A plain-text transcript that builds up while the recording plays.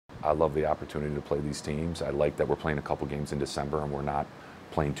I love the opportunity to play these teams. I like that we're playing a couple games in December and we're not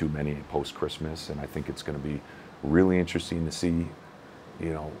playing too many post-Christmas, and I think it's going to be really interesting to see,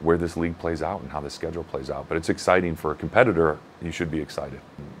 where this league plays out and how the schedule plays out. But it's exciting for a competitor. You should be excited.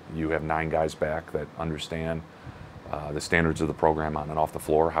 You have 9 guys back that understand the standards of the program on and off the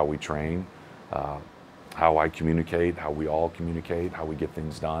floor, how we train, how I communicate, how we all communicate, how we get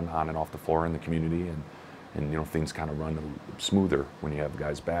things done on and off the floor in the community, and things kind of run smoother when you have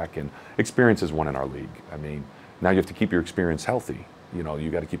guys back. And experience is one in our league. I mean, now you have to keep your experience healthy.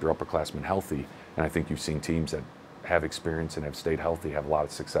 You got to keep your upperclassmen healthy, and I think you've seen teams that have experience and have stayed healthy have a lot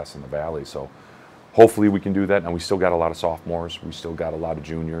of success in the Valley. So hopefully we can do that. And we still got a lot of sophomores, we still got a lot of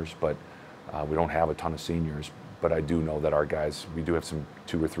juniors, but we don't have a ton of seniors. But I do know that our guys, we do have some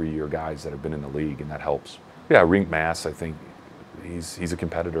 2 or 3 year guys that have been in the league, and that helps. Yeah, Rink Mass, I think he's a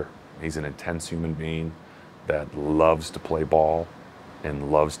competitor. He's an intense human being that loves to play ball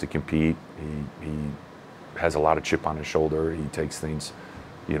and loves to compete. He has a lot of chip on his shoulder. He takes things,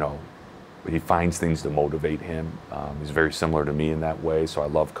 he finds things to motivate him. He's very similar to me in that way, so I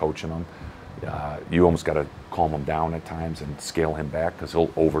love coaching him. You almost got to calm him down at times and scale him back, because he'll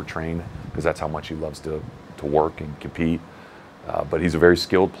overtrain, because that's how much he loves to work and compete. But he's a very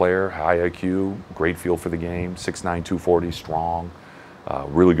skilled player, high IQ, great feel for the game, 6'9", 240, strong,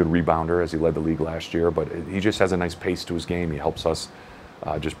 really good rebounder, as he led the league last year. But he just has a nice pace to his game. He helps us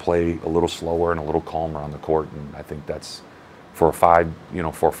just play a little slower and a little calmer on the court, and I think that's, for a 5,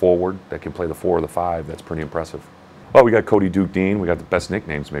 for a forward that can play the 4 or the 5, that's pretty impressive. Well, we got Cody Duke Dean. We got the best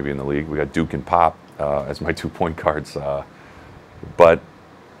nicknames maybe in the league. We got Duke and Pop as my 2 point guards, but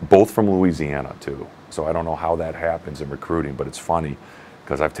both from Louisiana too. So I don't know how that happens in recruiting, but it's funny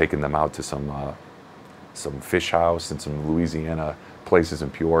because I've taken them out to some fish house and some Louisiana places in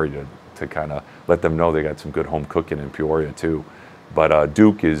Peoria to kind of let them know they got some good home cooking in Peoria too. But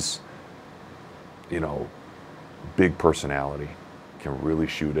Duke is, big personality, can really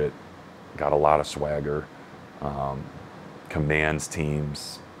shoot it, got a lot of swagger, commands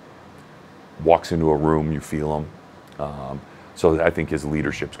teams, walks into a room, you feel him. So I think his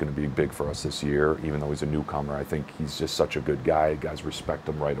leadership's going to be big for us this year, even though he's a newcomer. I think he's just such a good guy. Guys respect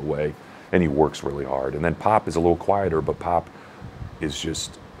him right away, and he works really hard. And then Pop is a little quieter, but Pop is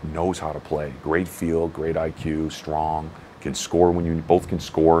just knows how to play. Great feel, great IQ, strong, can score when you both can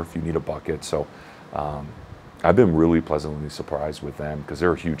score if you need a bucket. So I've been really pleasantly surprised with them, because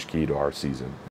they're a huge key to our season.